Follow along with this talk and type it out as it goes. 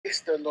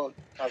the Lord.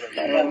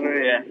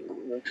 Hallelujah.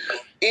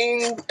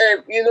 In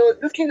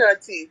looking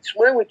at it,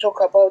 when we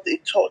talk about a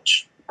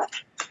touch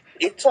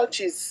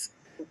is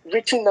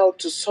reaching out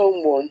to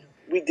someone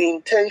with the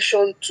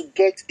intention to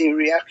get a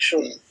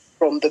reaction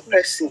from the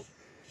person.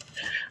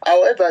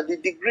 However, the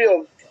degree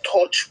of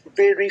touch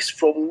varies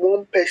from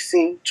one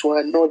person to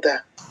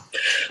another.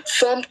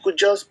 Some could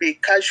just be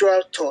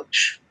casual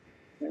touch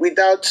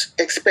without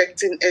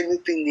expecting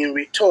anything in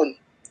return.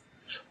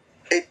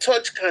 A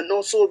touch can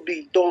also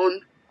be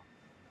done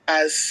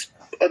as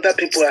other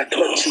people are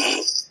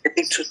touching,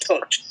 to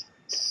touch.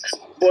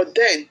 But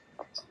then,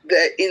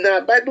 in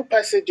our Bible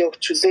passage of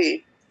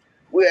today,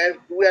 we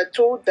are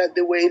told that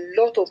there were a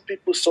lot of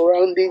people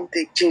surrounding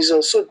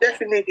Jesus. So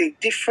definitely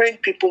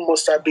different people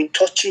must have been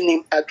touching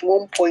him at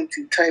one point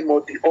in time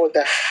or the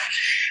other.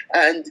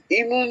 And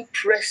even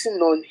pressing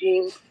on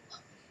him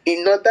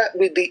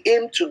with the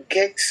aim to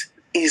get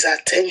his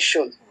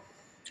attention.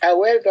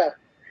 However,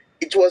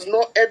 it was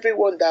not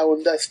everyone that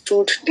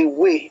understood the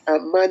way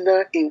and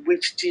manner in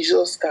which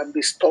Jesus can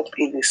be stopped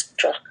in his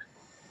track.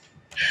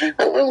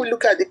 And when we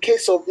look at the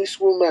case of this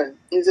woman,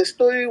 it's a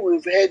story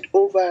we've heard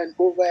over and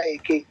over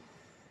again.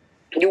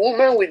 The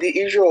woman with the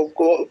issue of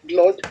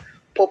blood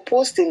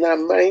proposed in her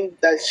mind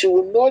that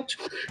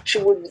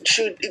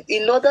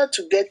in order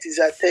to get his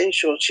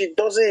attention, she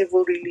doesn't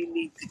even really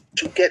need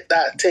to get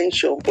that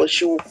attention, but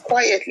she will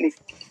quietly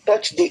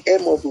touch the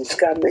hem of his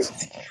garment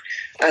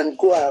and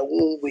go her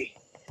own way.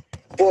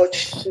 But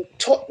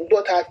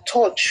her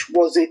touch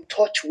was a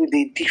touch with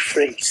a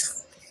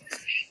difference.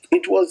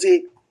 It was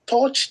a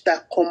touch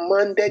that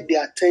commanded the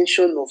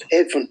attention of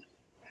heaven.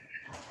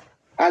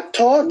 Her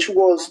touch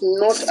was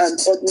not an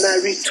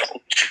ordinary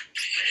touch.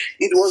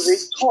 It was a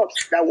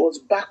touch that was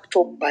backed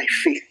up by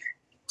faith.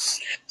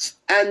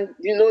 And,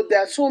 there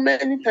are so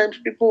many times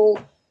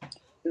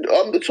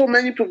so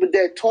many people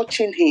there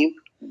touching him,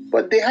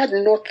 but they had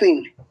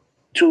nothing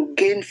to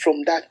gain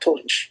from that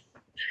touch.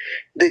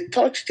 They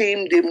touched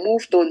him, they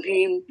moved on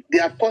him,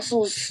 the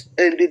apostles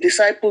and the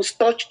disciples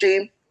touched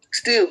him.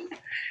 Still,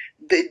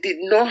 they did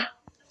not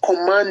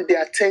command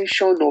the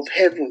attention of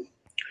heaven.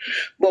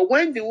 But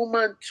when the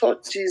woman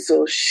touched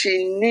Jesus,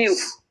 she knew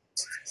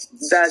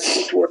that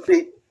it was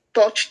a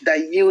touch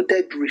that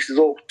yielded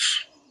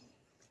results.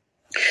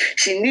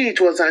 She knew it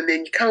was an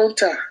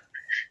encounter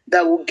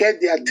that would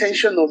get the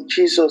attention of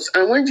Jesus.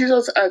 And when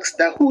Jesus asked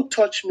that, who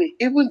touched me?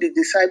 Even the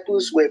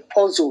disciples were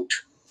puzzled,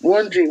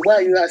 wondering, why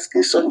are you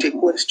asking such a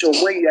question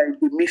when you are in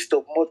the midst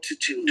of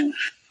multitude,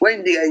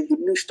 when they are in the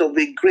midst of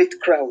a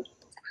great crowd?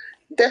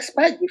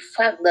 Despite the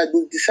fact that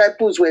the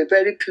disciples were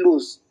very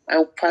close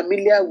and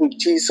familiar with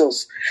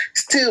Jesus,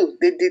 still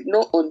they did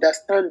not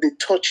understand the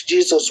touch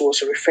Jesus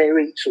was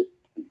referring to.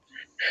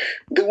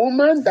 The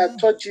woman that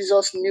touched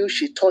Jesus knew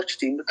she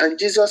touched him, and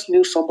Jesus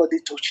knew somebody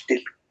touched him.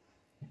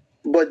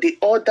 But the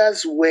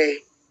others were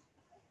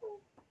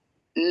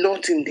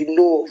not in the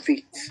know of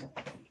it.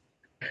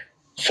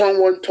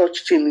 Someone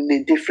touched him in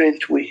a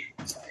different way.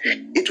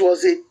 It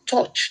was a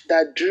touch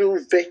that drew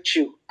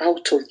virtue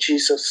out of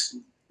Jesus.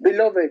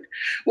 Beloved,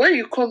 when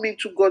you come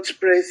into God's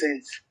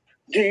presence,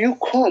 do you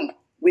come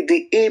with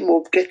the aim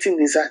of getting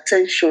his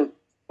attention,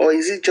 or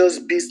is it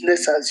just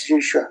business as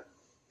usual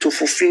to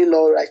fulfill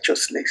all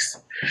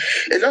righteousness?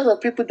 A lot of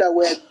people that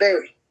were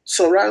there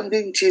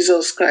surrounding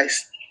Jesus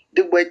Christ,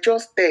 they were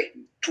just there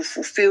to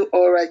fulfill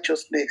all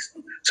righteousness,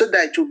 so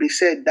that it will be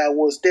said that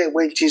was there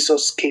when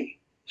Jesus came.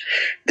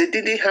 They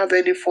didn't have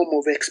any form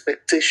of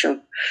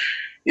expectation.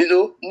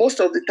 Most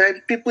of the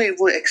time, people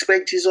even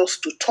expect Jesus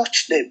to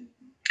touch them.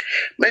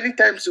 Many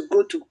times we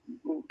go to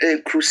a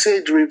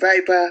crusade,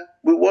 revival,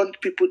 we want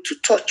people to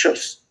touch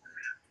us.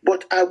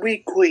 But are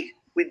we going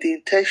with the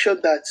intention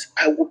that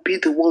I will be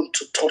the one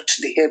to touch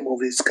the hem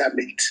of his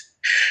garment?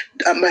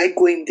 Am I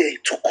going there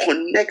to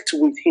connect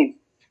with him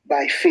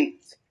by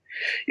faith?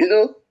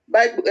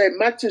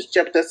 Matthew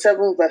chapter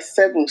 7 verse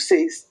 7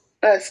 says,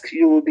 ask,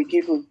 you will be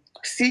given.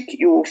 Seek,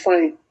 you will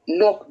find.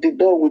 Knock, the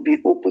door will be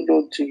opened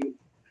unto you.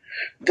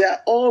 There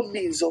are all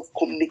means of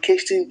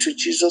communicating to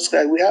Jesus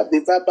Christ. We have the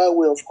verbal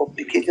way of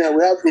communicating, and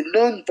we have the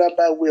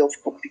non-verbal way of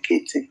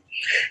communicating.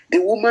 The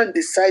woman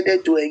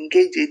decided to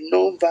engage a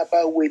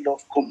non-verbal way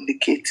of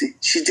communicating.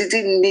 She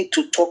didn't need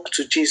to talk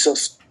to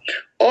Jesus.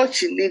 All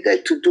she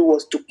needed to do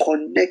was to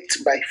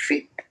connect by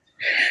faith.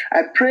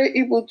 I pray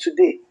even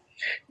today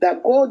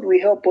that God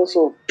will help us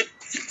all,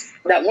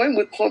 that when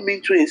we come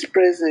into his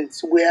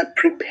presence, we are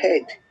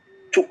prepared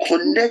to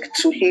connect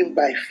to him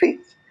by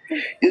faith.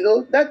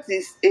 That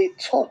is a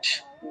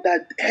touch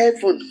that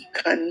heaven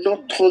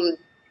cannot turn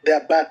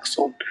their backs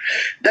on.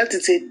 That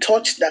is a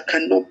touch that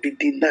cannot be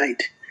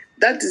denied.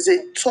 That is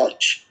a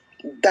touch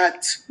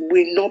that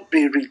will not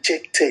be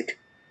rejected.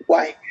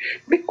 Why?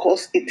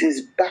 Because it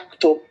is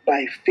backed up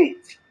by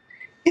faith.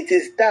 It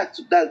is that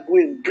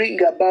will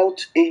bring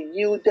about a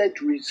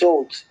yielded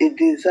result, a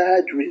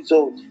desired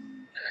result.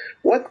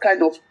 What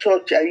kind of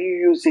touch are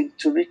you using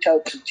to reach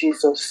out to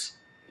Jesus?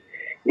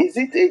 Is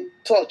it a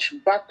touch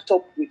backed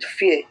up with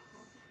fear,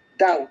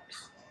 doubt,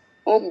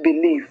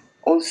 unbelief,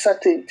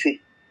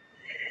 uncertainty?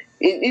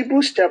 In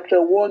Hebrews chapter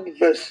 1,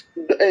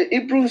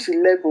 Hebrews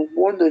 11,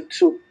 1 and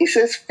 2, it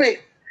says, faith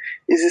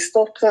is the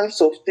substance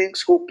of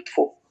things hoped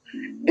for,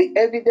 the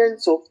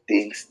evidence of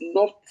things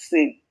not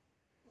seen.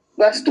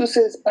 Verse 2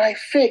 says, by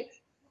faith,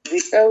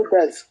 the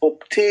elders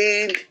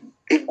obtained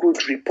a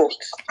good report.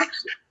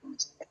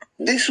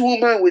 This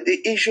woman with the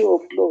issue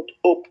of blood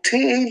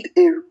obtained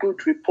a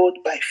good report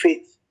by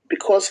faith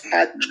because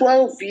her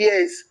 12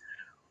 years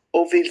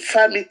of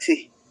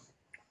infirmity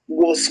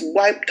was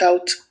wiped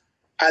out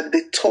at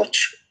the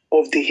touch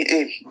of the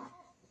hem,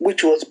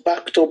 which was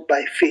backed up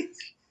by faith.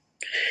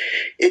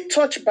 A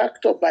touch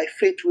backed up by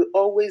faith will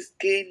always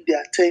gain the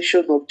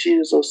attention of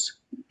Jesus,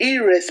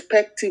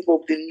 irrespective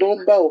of the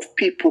number of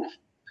people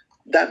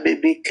that may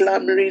be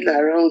clamoring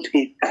around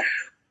him,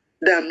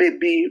 that may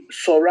be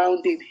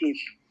surrounding him.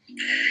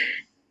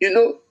 You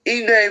know,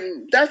 in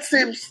that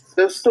same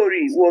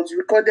story was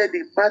recorded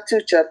in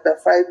Matthew chapter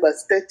 5,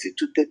 verse 30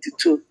 to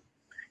 32.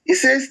 It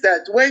says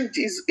that when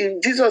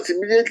Jesus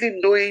immediately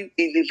knowing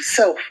in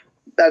himself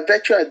that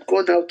virtue had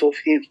gone out of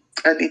him,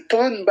 and he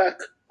turned back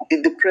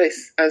in the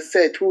press and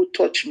said, who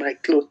touched my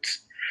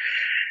clothes?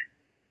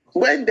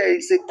 When there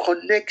is a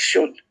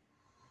connection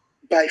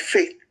by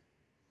faith,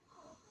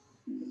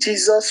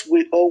 Jesus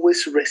will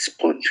always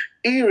respond,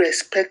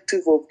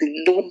 irrespective of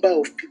the number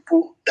of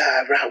people that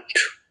are around.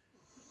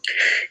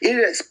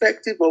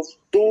 Irrespective of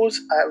those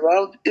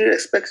around,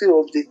 irrespective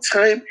of the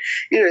time,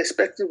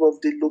 irrespective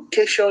of the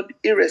location,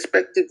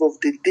 irrespective of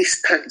the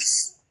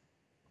distance,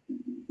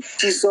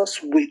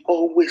 Jesus will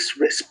always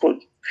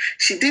respond.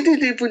 She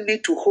didn't even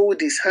need to hold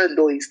his hand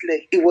or his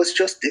leg. It was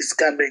just his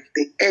garment,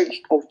 the end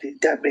of the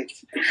garment,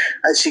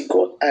 and she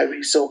got a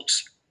result.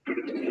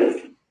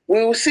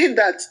 We will see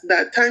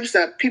that times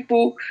that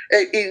people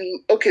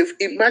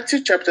in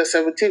Matthew chapter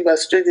 17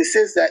 verse 20 it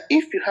says that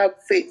if you have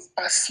faith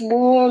as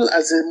small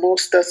as a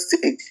mustard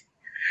seed,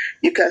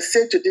 you can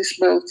say to this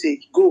mountain,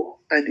 go,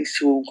 and it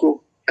will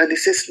go. And it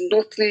says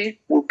nothing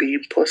will be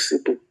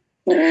impossible.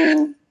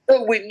 Mm.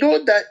 So we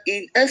know that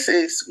in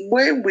essence,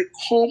 when we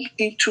come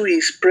into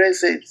his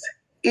presence,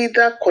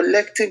 either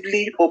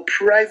collectively or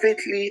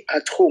privately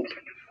at home,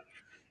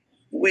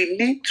 we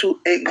need to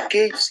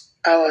engage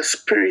our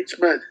spirit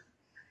man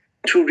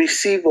to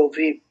receive of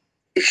him.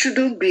 It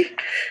shouldn't be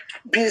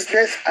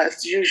business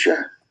as usual.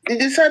 The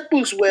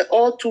disciples were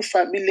all too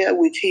familiar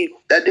with him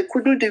that they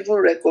couldn't even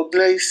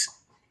recognize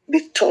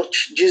the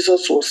touch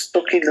Jesus was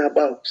talking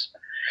about.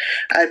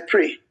 I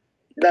pray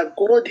that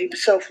God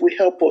himself will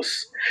help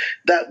us,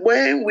 that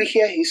when we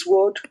hear his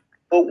word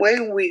or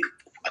when we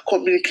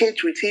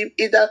communicate with him,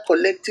 either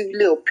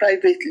collectively or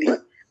privately,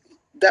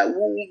 that we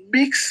will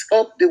mix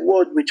up the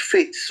word with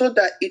faith so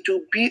that it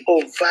will be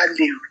of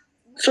value,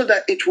 so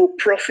that it will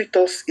profit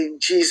us in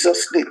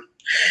Jesus' name.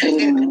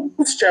 In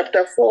Hebrews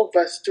chapter 4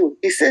 verse 2,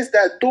 it says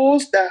that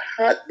those that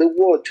heard the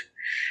word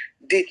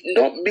did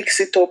not mix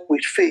it up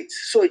with faith,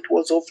 so it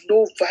was of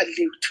no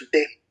value to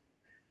them.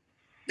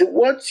 The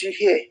words you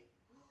hear,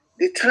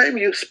 the time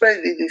you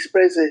spend in his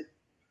presence,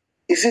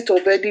 is it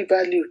of any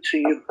value to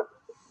you?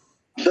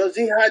 Does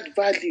it add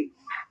value?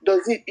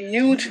 Does it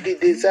yield the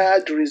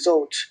desired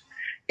result?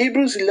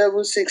 Hebrews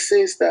 11:6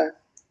 says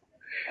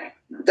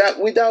that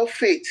without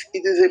faith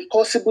it is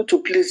impossible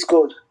to please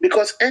God,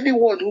 because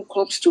anyone who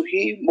comes to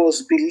him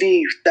must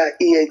believe that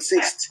he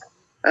exists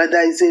and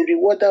that is a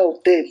rewarder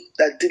of them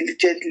that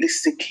diligently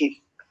seek him.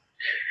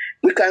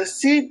 We can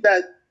see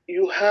that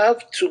you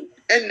have to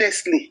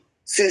earnestly,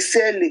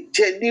 sincerely,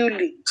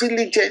 genuinely,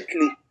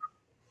 diligently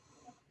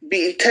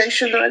be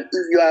intentional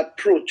in your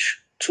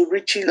approach to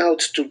reaching out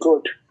to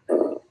God.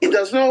 It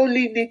does not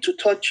only need to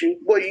touch you,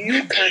 but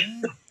you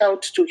can reach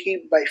out to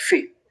him by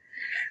faith.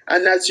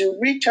 And as you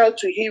reach out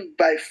to him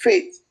by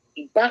faith,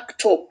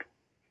 backed up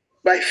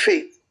by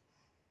faith,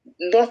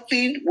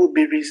 nothing will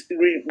be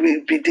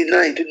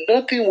denied.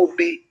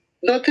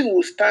 Nothing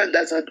will stand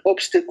as an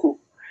obstacle.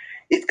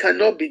 It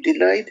cannot be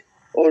denied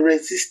or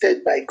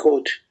resisted by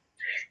God.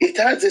 It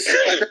has a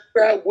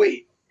supernatural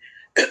way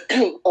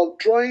of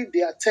drawing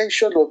the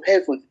attention of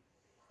heaven,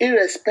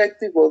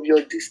 irrespective of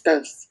your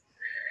distance.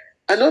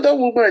 Another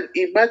woman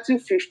in Matthew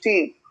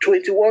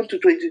 15:21 to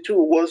 22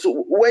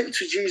 went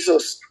to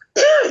Jesus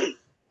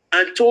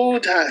and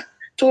told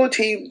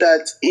him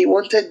that he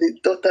wanted the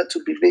daughter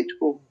to be made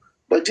whole.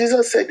 But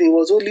Jesus said he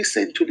was only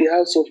sent to the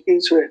house of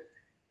Israel.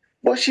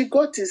 But she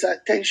got his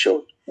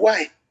attention.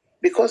 Why?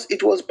 Because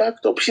it was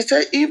backed up. She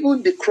said,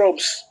 even the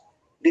crumbs,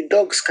 the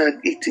dogs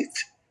can eat it.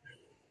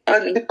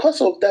 And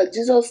because of that,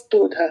 Jesus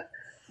told her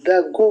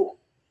that go,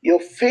 your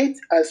faith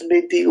has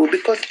made thee whole,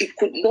 because it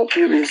could not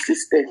be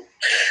resisted.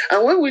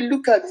 And when we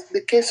look at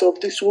the case of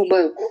this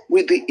woman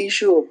with the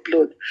issue of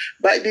blood,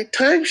 by the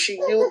time she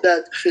knew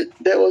that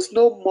there was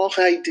no more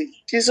hiding,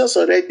 Jesus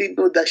already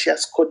knew that she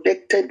has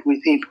connected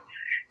with him.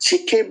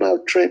 She came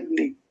out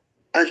trembling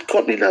and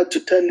coming out to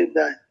tell him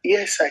that,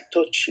 yes, I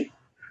touched you.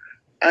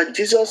 And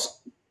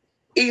Jesus,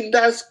 in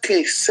that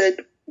case, said,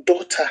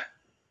 daughter,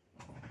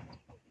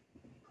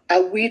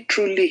 are we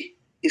truly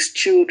his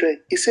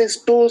children? He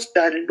says, those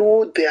that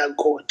know their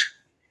God.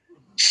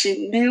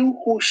 She knew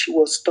who she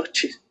was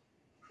touching.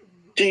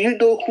 Do you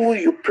know who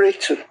you pray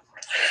to?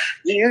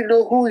 Do you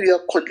know who you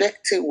are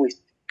connecting with?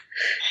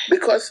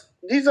 Because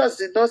Jesus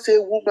did not say,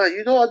 woman,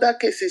 you know, other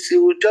cases, he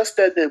would just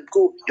tell them,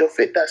 go, your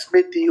faith has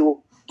made you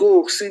whole.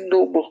 Go, sin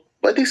no more.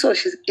 But this one,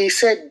 he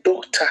said,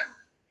 daughter,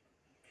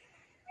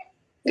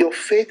 your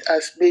faith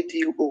has made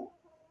you whole.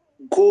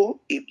 Go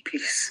in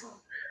peace.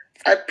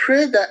 I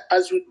pray that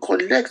as we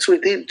connect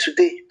with him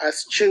today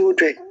as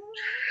children,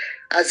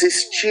 as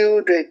his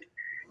children,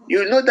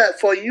 you know that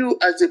for you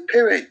as a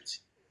parent,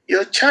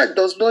 your child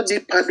does not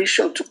need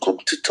permission to come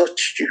to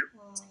touch you.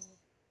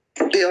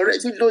 They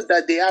already know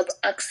that they have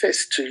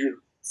access to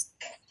you.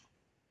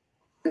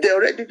 They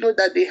already know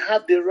that they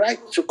have the right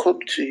to come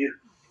to you.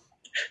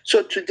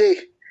 So today,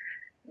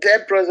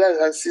 dear brothers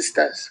and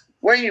sisters,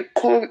 when you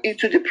come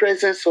into the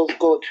presence of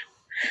God,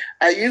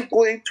 are you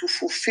going to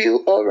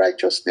fulfill all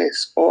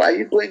righteousness, or are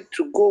you going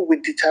to go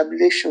with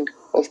determination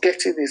of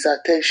getting his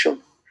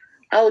attention?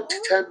 How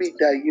determined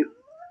are you?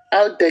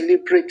 How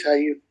deliberate are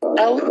you?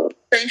 How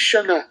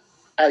intentional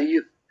are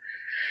you?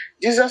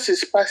 Jesus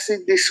is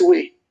passing this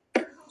way.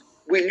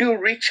 Will you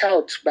reach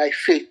out by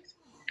faith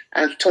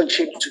and touch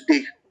him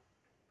today?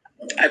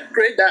 I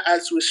pray that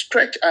as we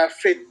stretch our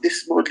faith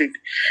this morning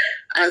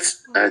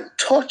and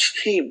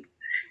touch him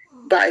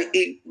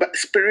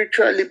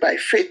spiritually by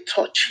faith,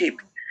 touch him,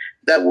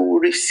 that we will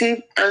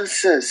receive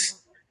answers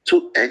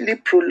to any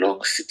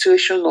prolonged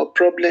situation or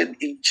problem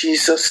in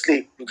Jesus'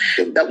 name.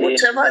 That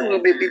whatever we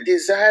may be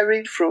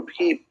desiring from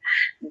him,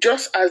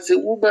 just as the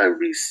woman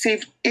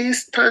received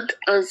instant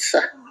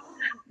answer,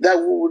 that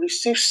we will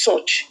receive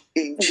such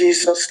in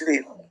Jesus'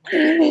 name.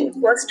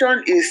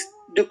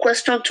 The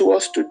question to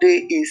us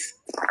today is,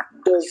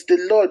 does the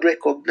Lord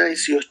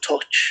recognize your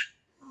touch?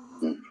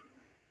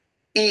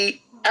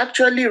 He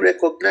actually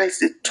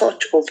recognized the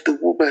touch of the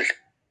woman.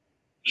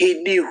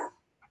 He knew.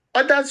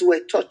 Others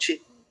were touching.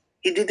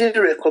 He didn't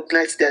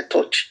recognize their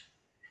touch.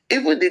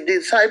 Even the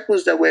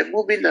disciples that were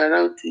moving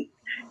around him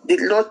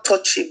did not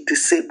touch him the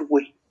same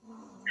way.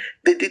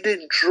 They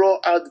didn't draw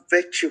out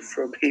virtue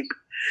from him.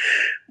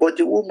 But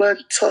the woman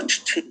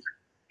touched him,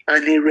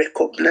 and he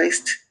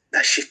recognized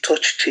that she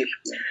touched him.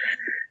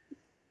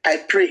 I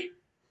pray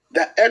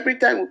that every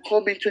time we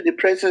come into the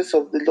presence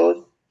of the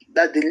Lord,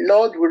 that the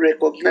Lord will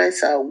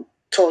recognize our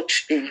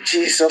touch in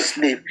Jesus'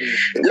 name.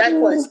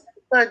 Likewise, the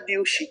woman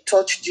knew she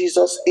touched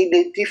Jesus in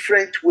a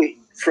different way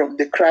from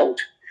the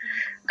crowd,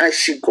 and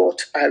she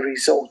got her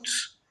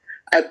results.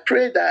 I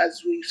pray that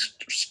as we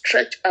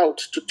stretch out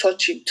to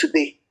touch him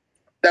today,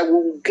 that we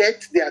will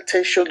get the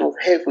attention of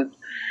heaven,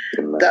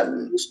 that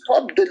we will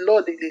stop the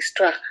Lord in his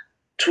track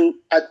to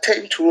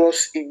attend to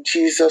us in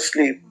Jesus'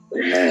 name.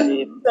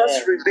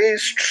 Jesus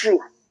remains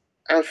true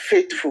and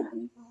faithful.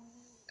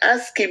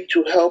 Ask him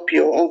to help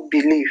your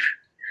unbelief.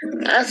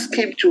 Ask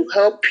him to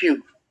help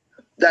you,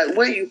 that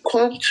when you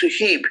come to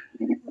him,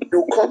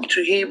 you come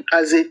to him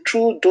as a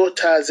true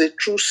daughter, as a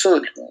true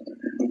son,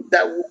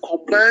 that will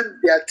command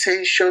the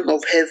attention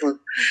of heaven.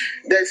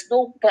 There's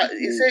no part.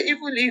 He said,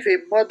 even if a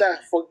mother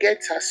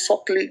forgets her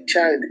suckling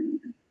child,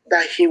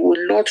 that he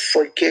will not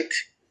forget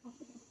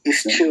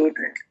his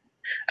children.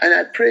 And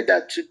I pray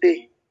that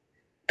today,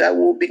 that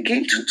we'll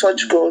begin to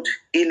touch God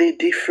in a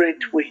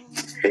different way.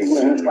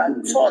 By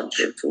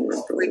touch,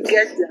 we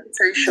get the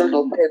attention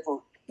of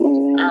heaven.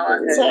 Our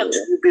touch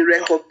will be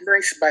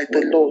recognized by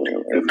the Lord.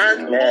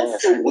 And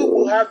also, we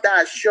will have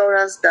that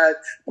assurance that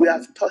we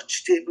have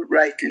touched him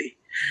rightly.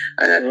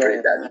 And I pray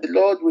that the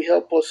Lord will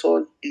help us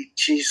all in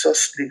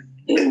Jesus' name.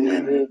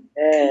 Amen.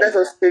 Let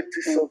us take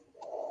this up.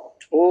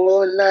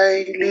 All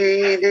I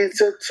need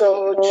is a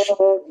touch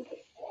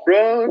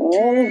from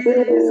Jesus.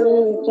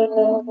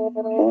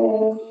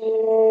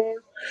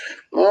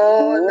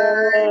 All I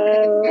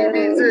need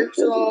is a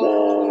touch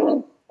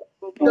from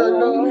the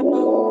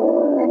Lord.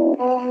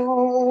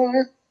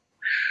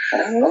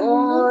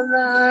 All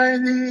I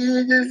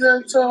need is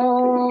a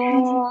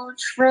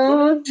touch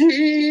from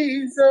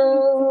Jesus.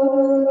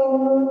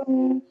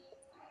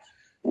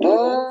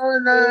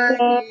 All I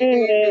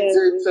need is a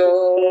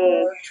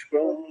touch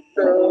from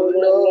the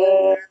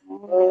Lord.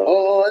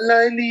 All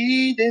I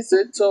need is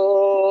a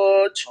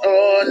touch.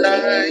 All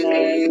I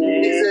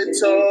need is a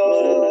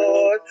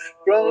touch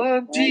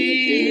from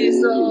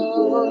Jesus.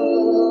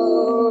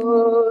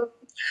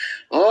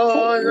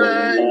 All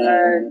I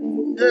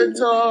need is a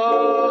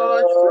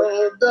touch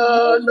from the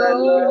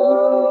Lord.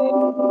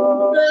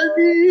 All I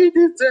need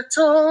is a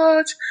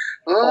touch.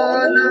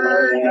 All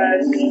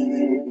I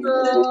need is a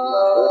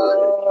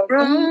touch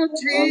from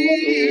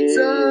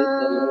Jesus.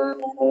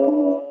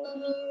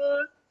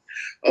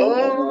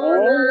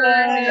 All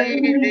I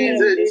need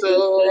is a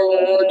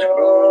touch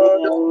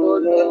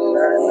from the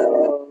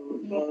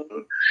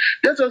Lord.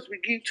 Let us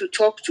begin to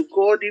talk to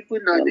God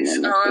even at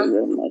this hour.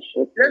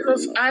 Let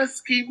us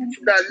ask him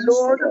that,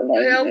 Lord,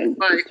 help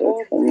my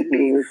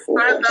unbelief.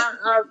 Father,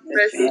 have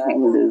mercy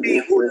on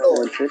me, O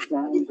Lord.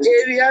 In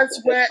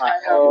areas where I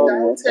have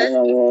doubted,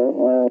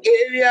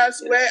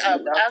 areas where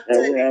I've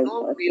acted in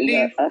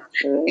unbelief,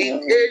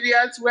 in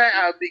areas where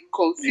I've been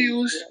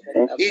confused,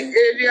 in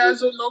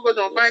areas, oh Lord God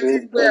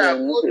Almighty, where I've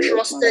not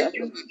trusted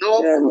you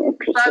enough.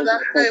 Father,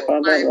 help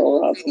my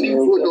unbelief,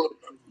 O Lord.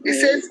 It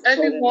says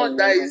anyone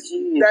that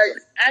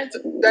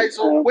is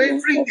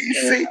unwavering in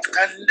faith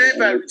can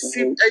never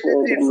receive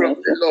anything from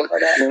the Lord.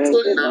 So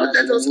now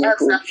let us ask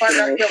that,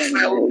 Father, help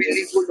my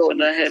unbelief, O Lord.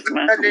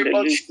 In the name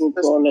of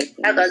Jesus.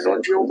 Father,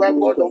 Lord Jehovah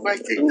God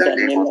Almighty, in the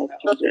name of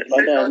Jesus, we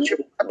pray, Lord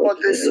Jehovah God,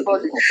 this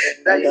morning,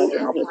 that you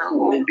help my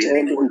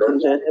unbelief, O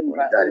Lord.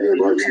 In the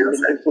name of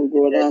Jesus.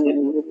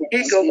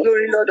 King of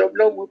glory, Lord of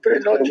Lord, we pray,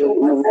 Lord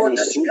Jehovah God,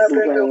 that you help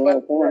me,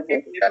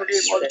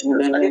 Lord, in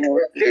the name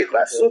of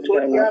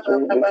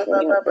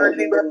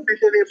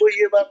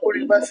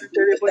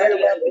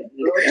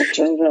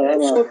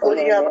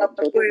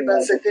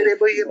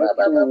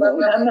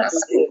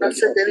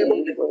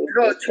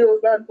Lord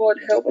Jehovah God,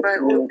 help my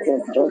unbelief.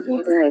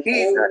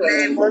 In the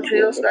name of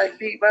Jesus, like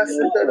the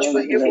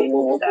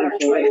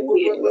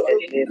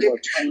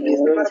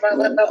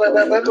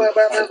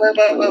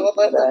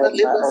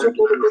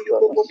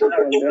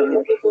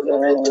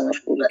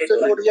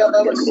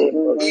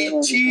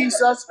in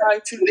Jesus'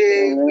 mighty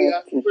name we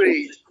are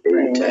prayed.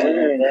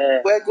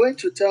 We're going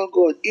to tell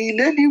God, in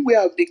any way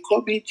I've been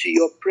coming to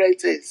your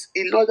presence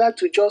in order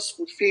to just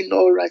fulfill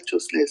all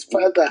righteousness.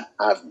 Father,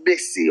 have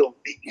mercy on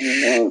me.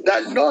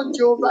 That Lord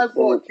Jehovah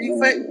God,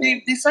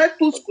 the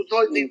disciples could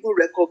not even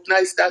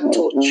recognize that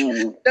touch.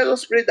 Let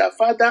us pray that,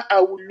 Father,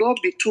 I will not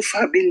be too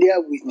familiar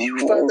with you.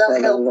 Father,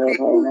 help me,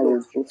 O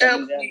Lord.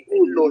 Help me, O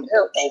Lord.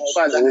 Help me,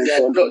 Father.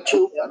 Lord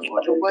Jehovah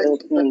God Almighty.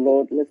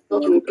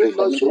 Lord, we pray,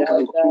 Lord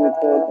Jehovah God,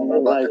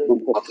 not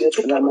be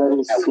too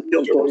familiar with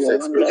your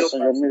process,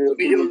 with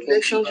your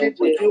relationship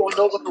with you, O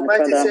Lord God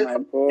Almighty. Say,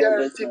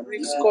 familiarity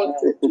brings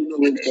content, O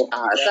Lord.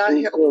 That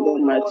help, O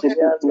Lord,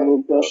 help me,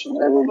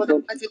 Lord God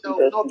Almighty, that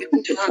will not be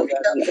too familiar.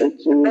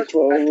 Not to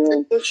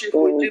relationship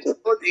with you,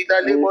 Lord, in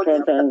the name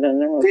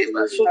of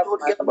Jesus.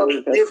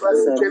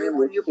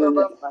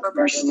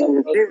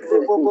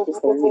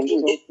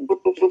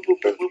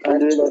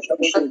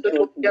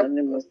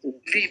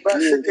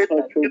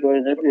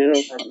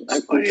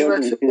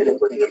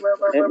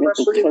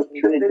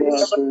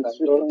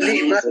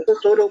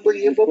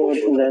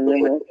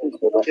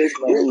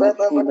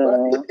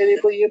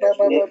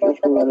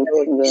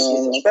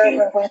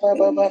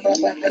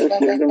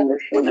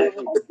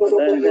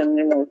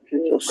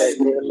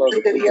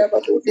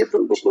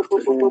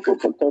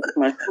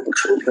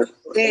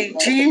 In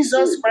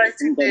Jesus'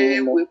 mighty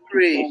name we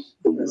pray.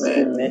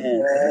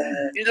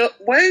 Amen. You know,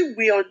 when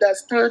we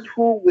understand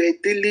who we're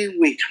dealing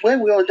with,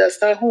 when we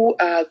understand who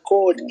our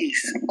God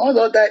is, all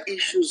other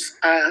issues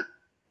are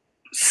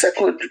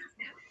secondary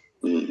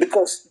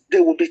because they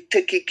will be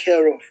taken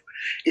care of.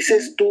 It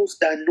says those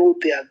that know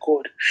their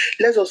God.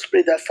 Let us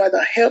pray that,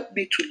 Father, help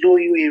me to know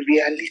you in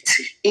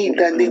reality. In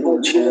the name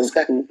of Jesus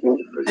Christ.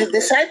 The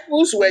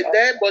disciples were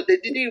there, but they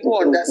didn't even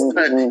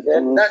understand.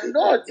 That,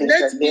 Lord,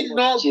 let me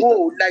not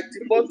go like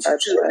the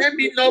multitude. Let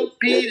me not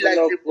be like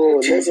the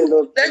multitude.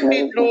 Let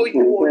me know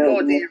you, O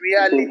Lord, in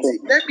reality.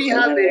 Let me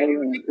have a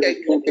unique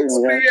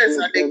experience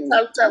and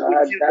encounter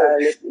with you,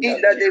 Lord.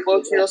 In the name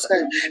of Jesus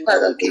Christ.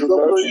 Father, King of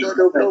glory, Lord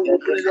of Lord, we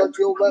pray, Lord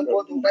Jehovah,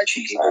 God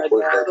Almighty, King of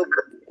glory,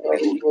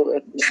 Lord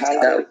of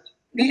Lord.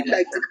 Be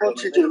like the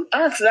multitude.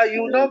 Ask that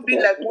you will not be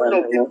like one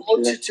of the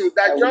multitude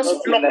that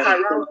just flock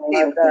around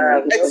him,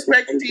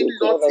 expecting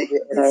nothing,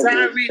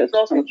 desiring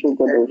nothing,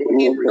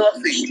 in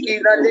nothing.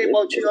 In the name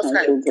of Jesus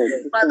Christ.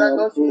 Father,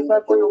 Lord, you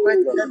are going to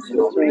make them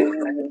know you.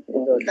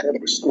 Lord,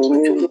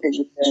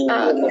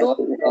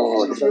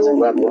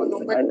 you are going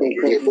to make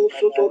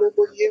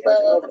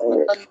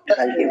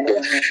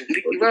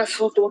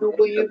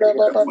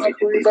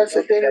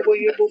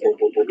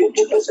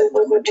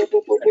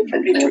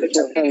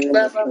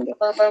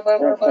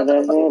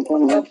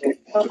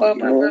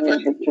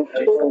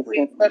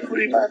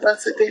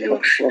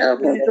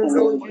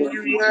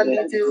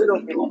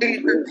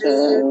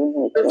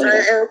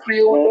try help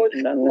me, O Lord.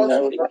 In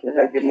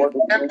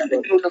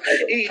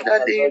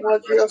the name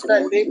of Jesus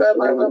Christ.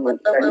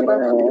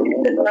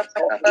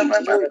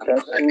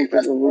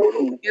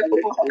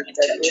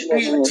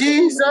 In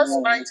Jesus'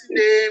 mighty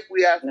name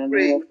we are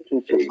praying.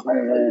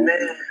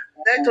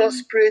 Let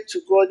us pray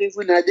to God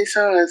even at this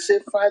hour and say,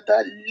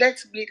 Father, let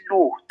me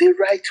know the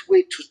right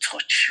way to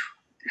touch you.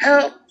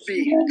 Help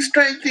me,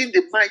 strengthen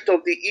the might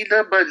of the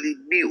inner man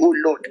in me, O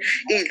Lord,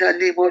 in the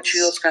name of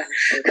Jesus Christ.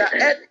 The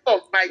end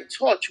of my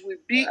touch will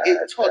be a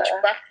touch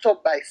backed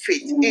up by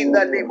faith, in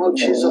the name of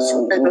Jesus.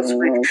 Let us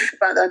pray.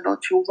 Father, not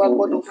you, God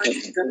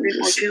Almighty, in the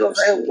name of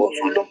Jesus, I walk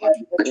for Lord,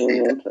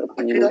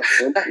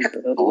 I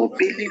help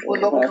believe, O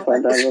Lord,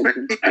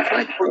 strengthen the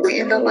might of the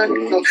inner man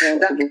in us,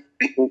 that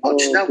big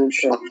touch that will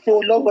shut, O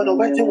Lord God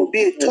Almighty, will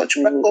be a touch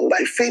backed up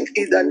by faith,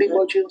 in the name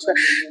of Jesus.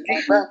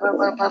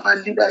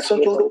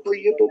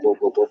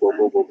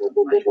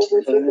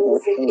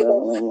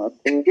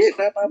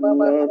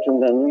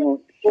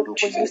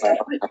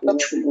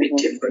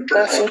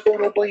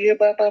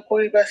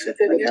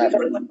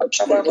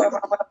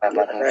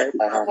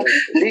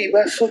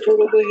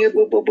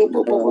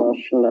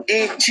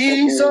 In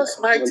Jesus'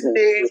 mighty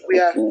name, we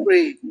are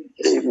praying.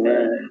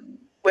 Amen.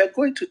 We're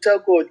going to tell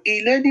God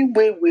in any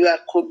way we are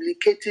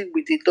communicating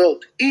with the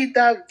Lord,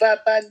 either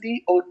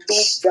verbally or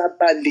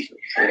non-verbally.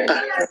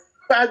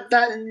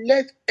 Father,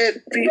 let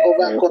every of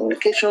our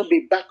communication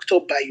be backed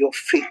up by your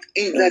faith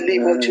in the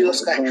name of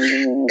Jesus Christ.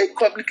 A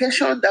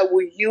communication that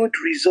will yield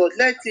result,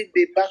 let it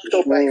be backed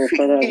up by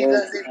faith in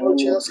the name of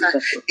Jesus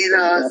Christ. In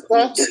our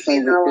thoughts,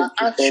 in our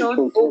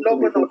action, oh Lord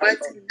God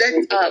Almighty, let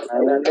our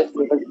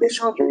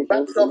communication be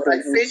backed up by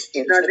faith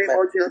in the name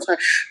of Jesus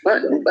Christ.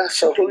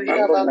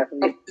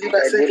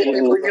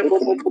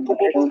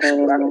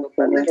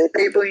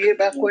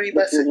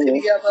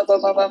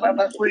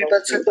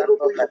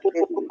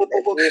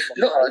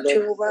 Lord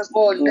Jehovah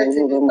God, let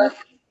it be back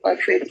by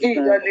faith in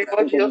the name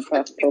of Jesus.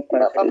 In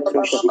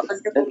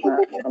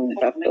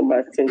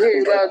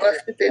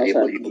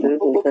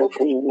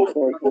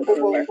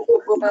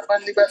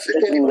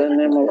the name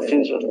of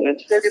Jesus,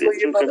 let it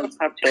be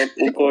packed up,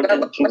 oh God,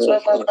 in Jesus'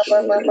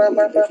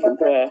 name.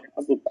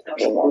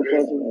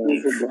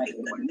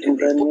 In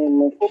the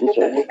name of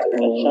Jesus.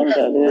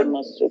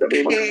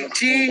 In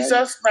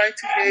Jesus'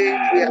 mighty name,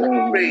 we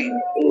are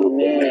praying.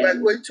 Amen. We are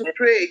going to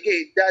pray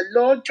again that,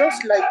 Lord,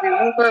 just like the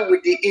woman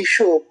with the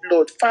issue of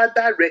blood,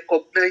 Father,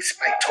 recognize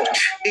my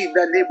touch in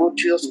the name of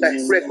Jesus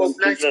Christ. Recognize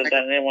my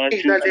touch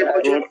in the name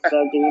of Jesus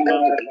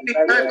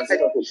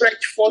Christ.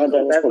 Stretch forth,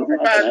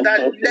 Father,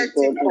 let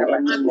it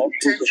command the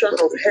attention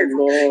of heaven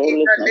in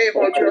the name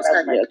of Jesus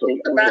Christ.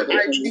 Whenever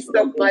I lift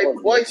up my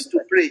voice to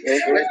pray,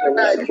 whenever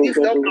I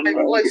lift up my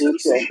voice to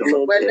sing,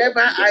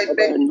 whenever I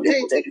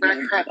meditate in my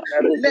heart,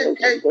 let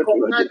it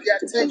command the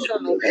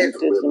attention of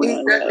heaven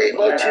in the name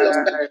of Jesus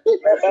Christ.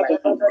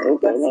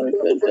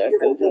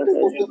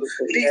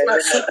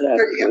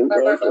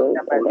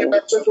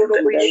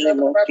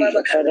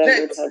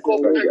 Let's go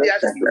and the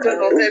attention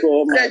of heaven.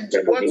 Let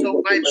the words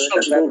of my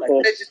mouth,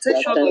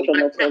 meditation of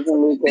my heart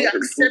be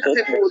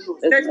acceptable.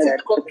 Let it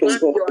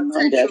command your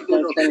attention,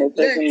 Lord.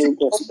 Let it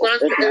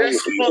command the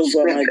response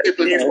from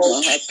heaven.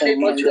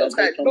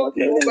 Lord,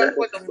 you will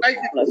recognize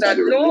that,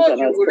 Lord,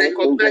 you will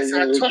recognize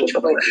our touch,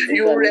 Lord.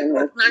 You will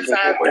recognize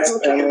our touch,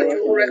 Lord.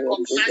 You will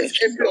recognize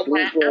every of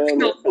our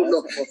action,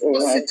 Lord,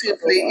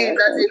 positively in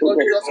the name of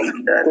Jesus.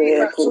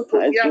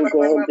 Every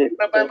of our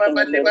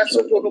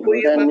communication will give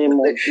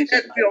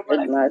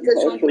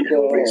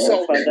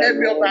result.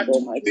 Every of our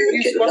touch will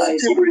give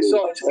positive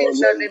result in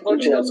the name of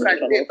Jesus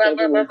Christ.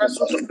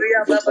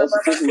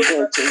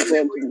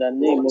 In the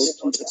name of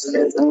Jesus.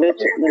 Let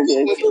it be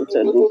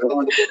executed, O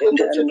God. In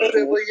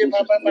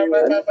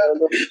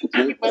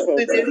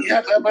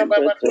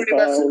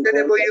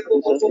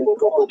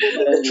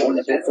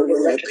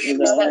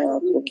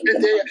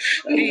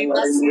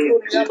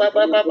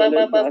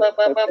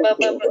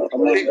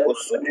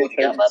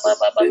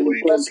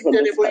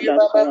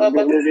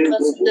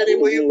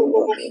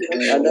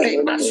the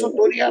name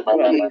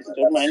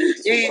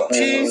in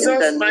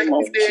Jesus'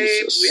 mighty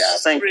name, we are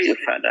praying. Thank you,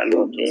 Father,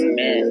 Lord.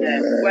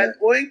 Amen. We are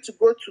going to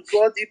go to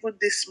God even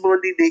this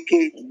morning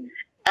again.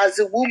 As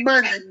a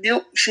woman,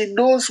 she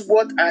knows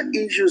what her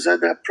issues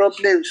and her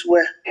problems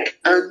were,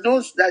 and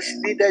knows that she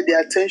needed the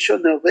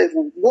attention of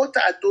heaven. What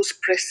are those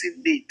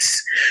pressing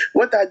needs?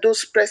 What are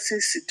those pressing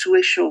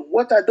situations?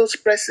 What are those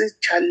pressing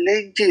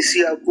challenges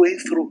you are going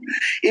through?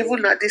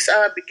 Even at this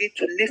hour, begin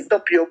to lift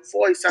up your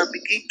voice and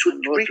begin to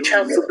reach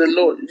out to the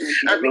Lord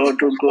and begin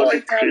to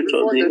point out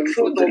before the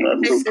throne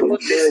of this even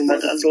this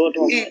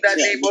morning. In the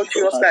name of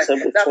Jesus Christ,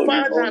 the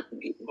Father,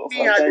 meet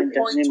me at the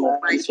point of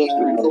my need.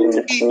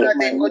 In the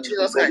name of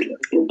Jesus Christ,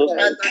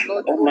 Father,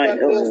 Lord,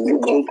 we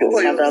come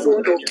before your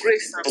throne of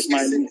grace and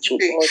mercy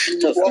today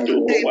to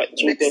obtain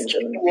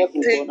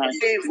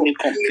favor,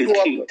 to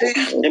obtain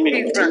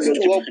deliverance,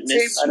 to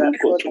obtain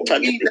breakthrough.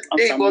 In the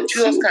name of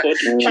Jesus Christ,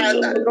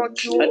 Father, Lord,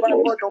 you are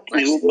God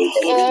Almighty.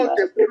 All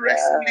the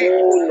pressing need,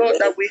 oh Lord,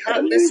 that we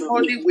have this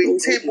morning, we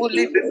table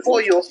it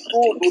before your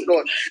throne, oh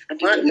Lord.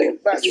 Father,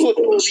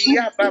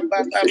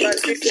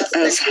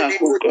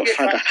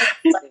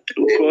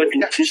 God,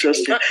 in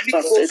Jesus'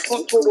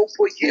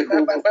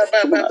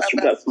 name,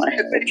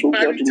 every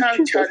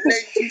marital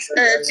challenges,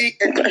 every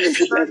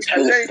educational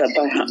challenges,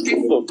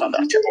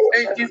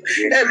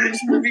 every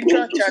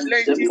spiritual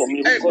challenges,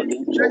 every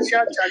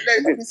social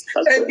challenges,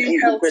 every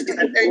health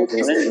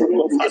challenges,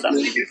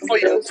 before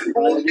your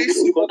throne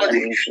this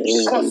morning,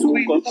 because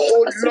we know,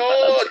 oh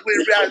Lord, we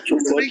are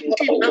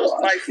reaching out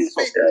by faith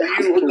to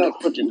you, Lord.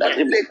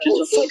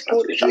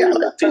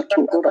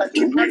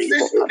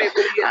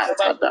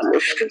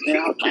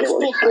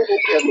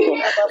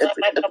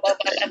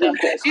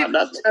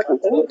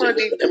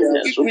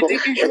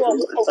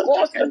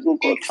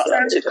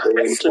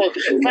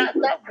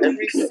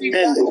 receive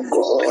that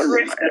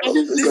response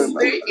this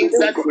day in the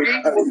name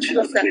of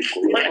Jesus.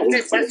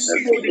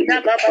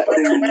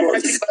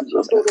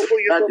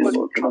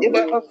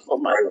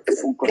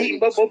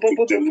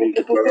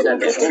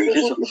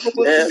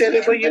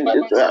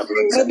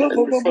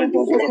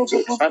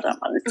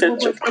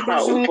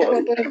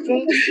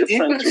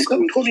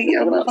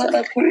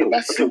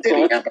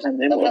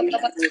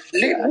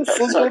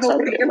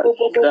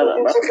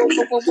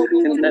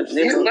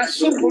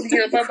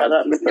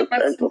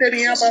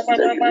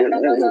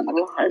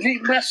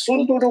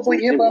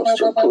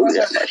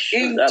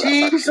 In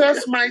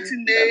Jesus' mighty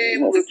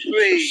name we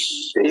pray.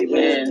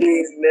 Amen.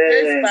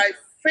 By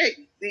faith,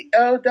 the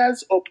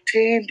elders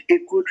obtained a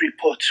good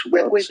report.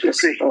 We're going to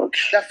pray.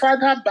 The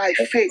Father, by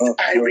faith,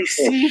 I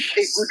received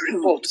a good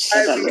report.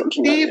 I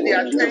received the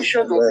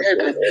attention of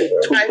heaven.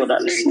 By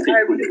faith, I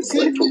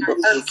received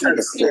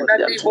answers in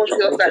the name of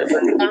your God.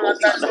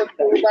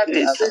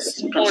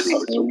 This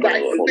morning,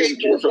 by faith,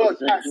 oh God,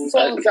 our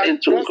sons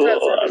and daughters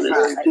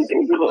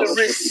we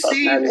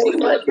receive, oh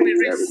Lord, we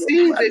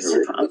receive it.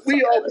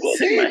 We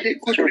obtain a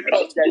good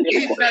report. In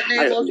the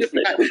name of Jesus,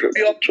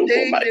 we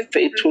obtain a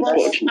good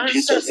report.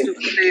 Answers to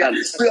prayer.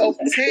 We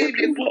obtain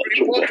a good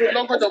report, O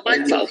Lord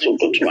Almighty, of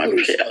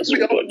prayers.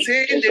 We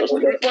obtain a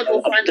good report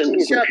of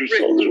financial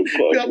breakthrough.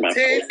 We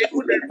obtain a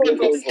good report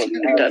of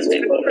spiritual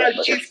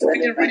gifts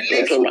being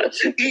released.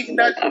 In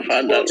the name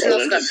of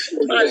Jesus.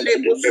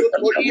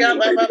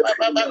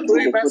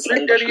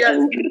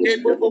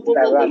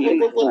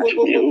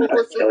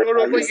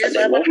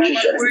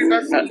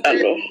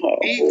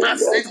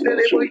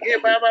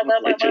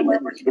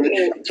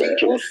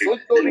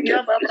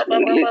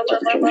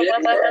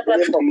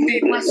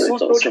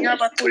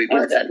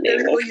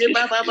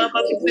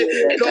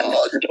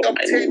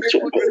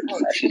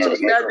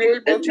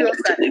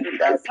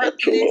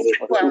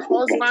 Our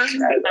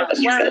husbands,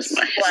 our wives,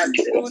 our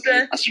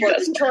children, for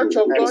the church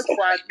of God,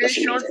 for our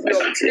nation, we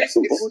obtain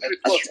a good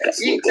report.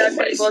 In the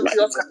name of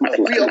Jesus,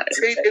 we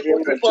obtain a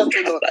good report,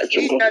 Lord.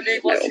 In the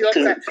name of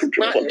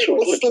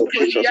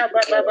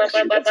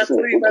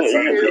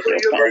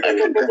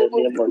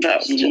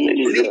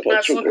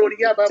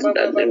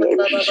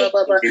Jesus.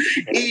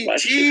 In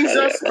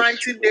Jesus'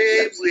 mighty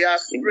name, we are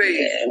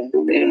praying.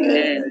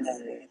 Amen.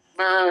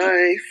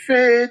 My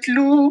faith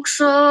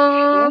looks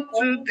up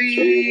to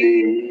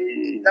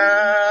thee,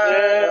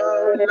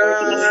 thou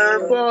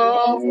Lamb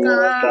of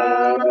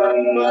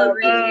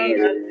Calvary,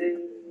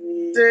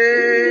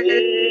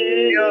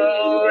 Savior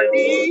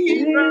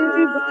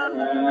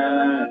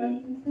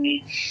divine.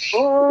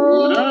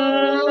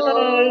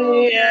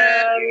 Oh,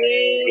 yeah,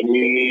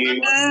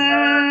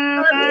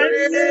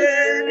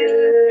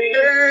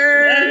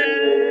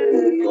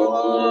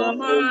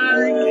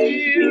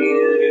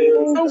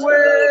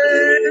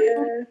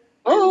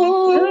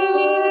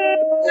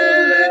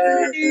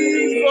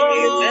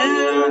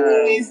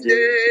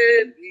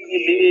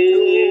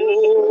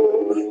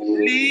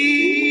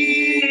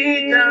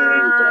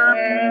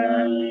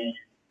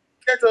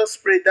 let us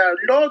pray that,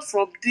 Lord,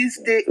 from this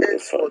day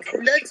henceforth,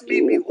 let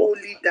me be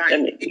wholly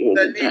thine in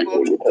the name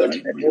of Jesus.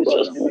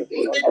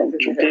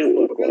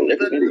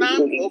 The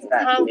Lamb of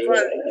Calvary.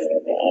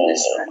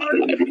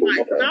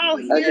 Now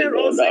hear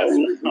us as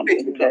we pray.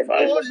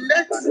 Oh,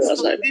 let us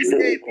from this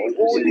day be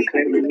holy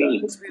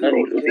thine.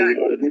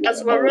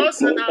 As for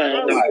us and our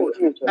household,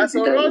 as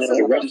for us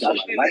and our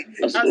family,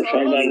 as for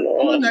us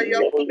all that you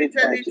have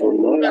committed into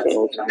us,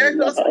 let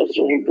us be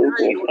holy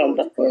thine, O Lord.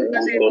 In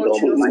the name of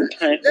Jesus.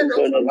 Let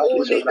us be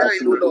holy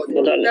thine,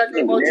 O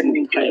Lord.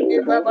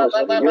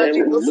 In the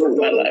name of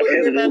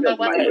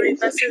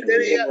Jesus.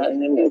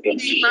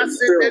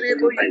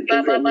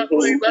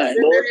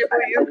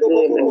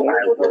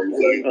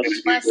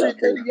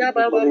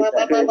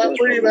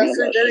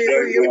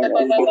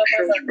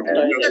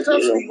 Let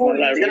us be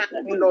holy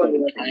thine, Lord.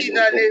 In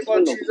the name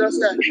of Jesus.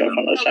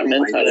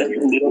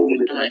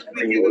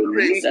 We give you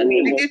praise.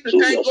 Begin to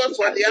thank God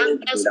for the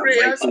answers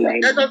prayers.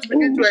 Let us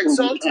begin to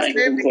exalt His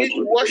name, begin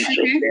to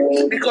worship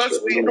Him,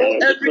 because we know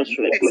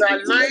everything is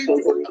aligned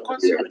according to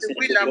the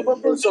will and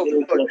purpose of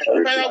God.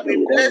 Father,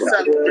 we bless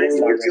and praise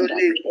your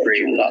name.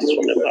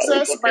 In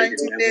Jesus' mighty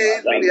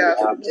name we are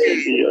praying.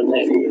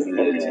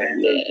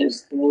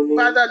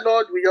 Father,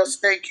 Lord, we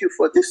just thank you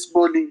for this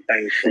morning.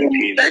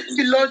 Thank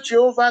you, Lord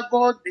Jehovah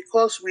God,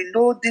 because we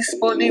know this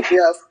morning we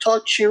have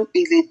taught you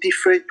in a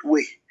different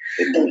way.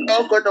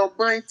 Lord God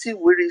Almighty,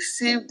 we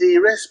receive the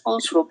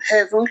response from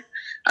heaven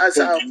As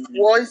our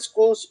voice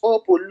goes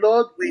up, oh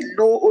Lord, we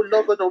know, oh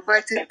Lord God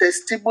Almighty,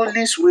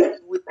 testimonies will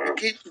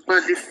begin to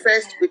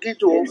manifest, begin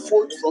to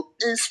unfold from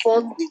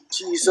henceforth in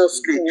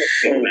Jesus' name.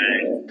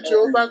 Amen.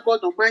 Jehovah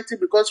God Almighty,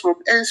 because from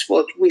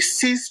henceforth we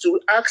cease to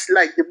act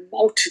like the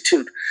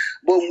multitude,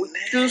 but we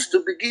choose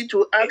to begin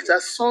to act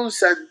as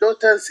sons and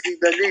daughters in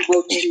the name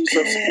of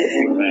Jesus.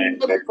 Amen.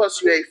 Not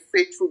because you are a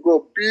faithful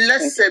God.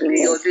 Blessed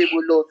be your name,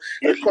 O Lord.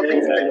 We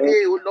commit the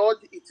day, O Lord,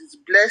 it is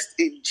blessed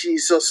in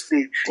Jesus'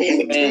 name.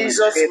 In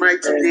Jesus'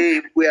 mighty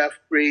name we have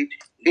prayed.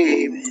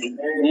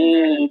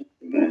 Amen.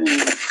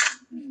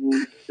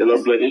 The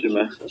Lord bless you,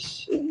 man.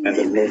 In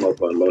the name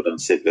of our Lord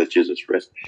and Savior Jesus Christ.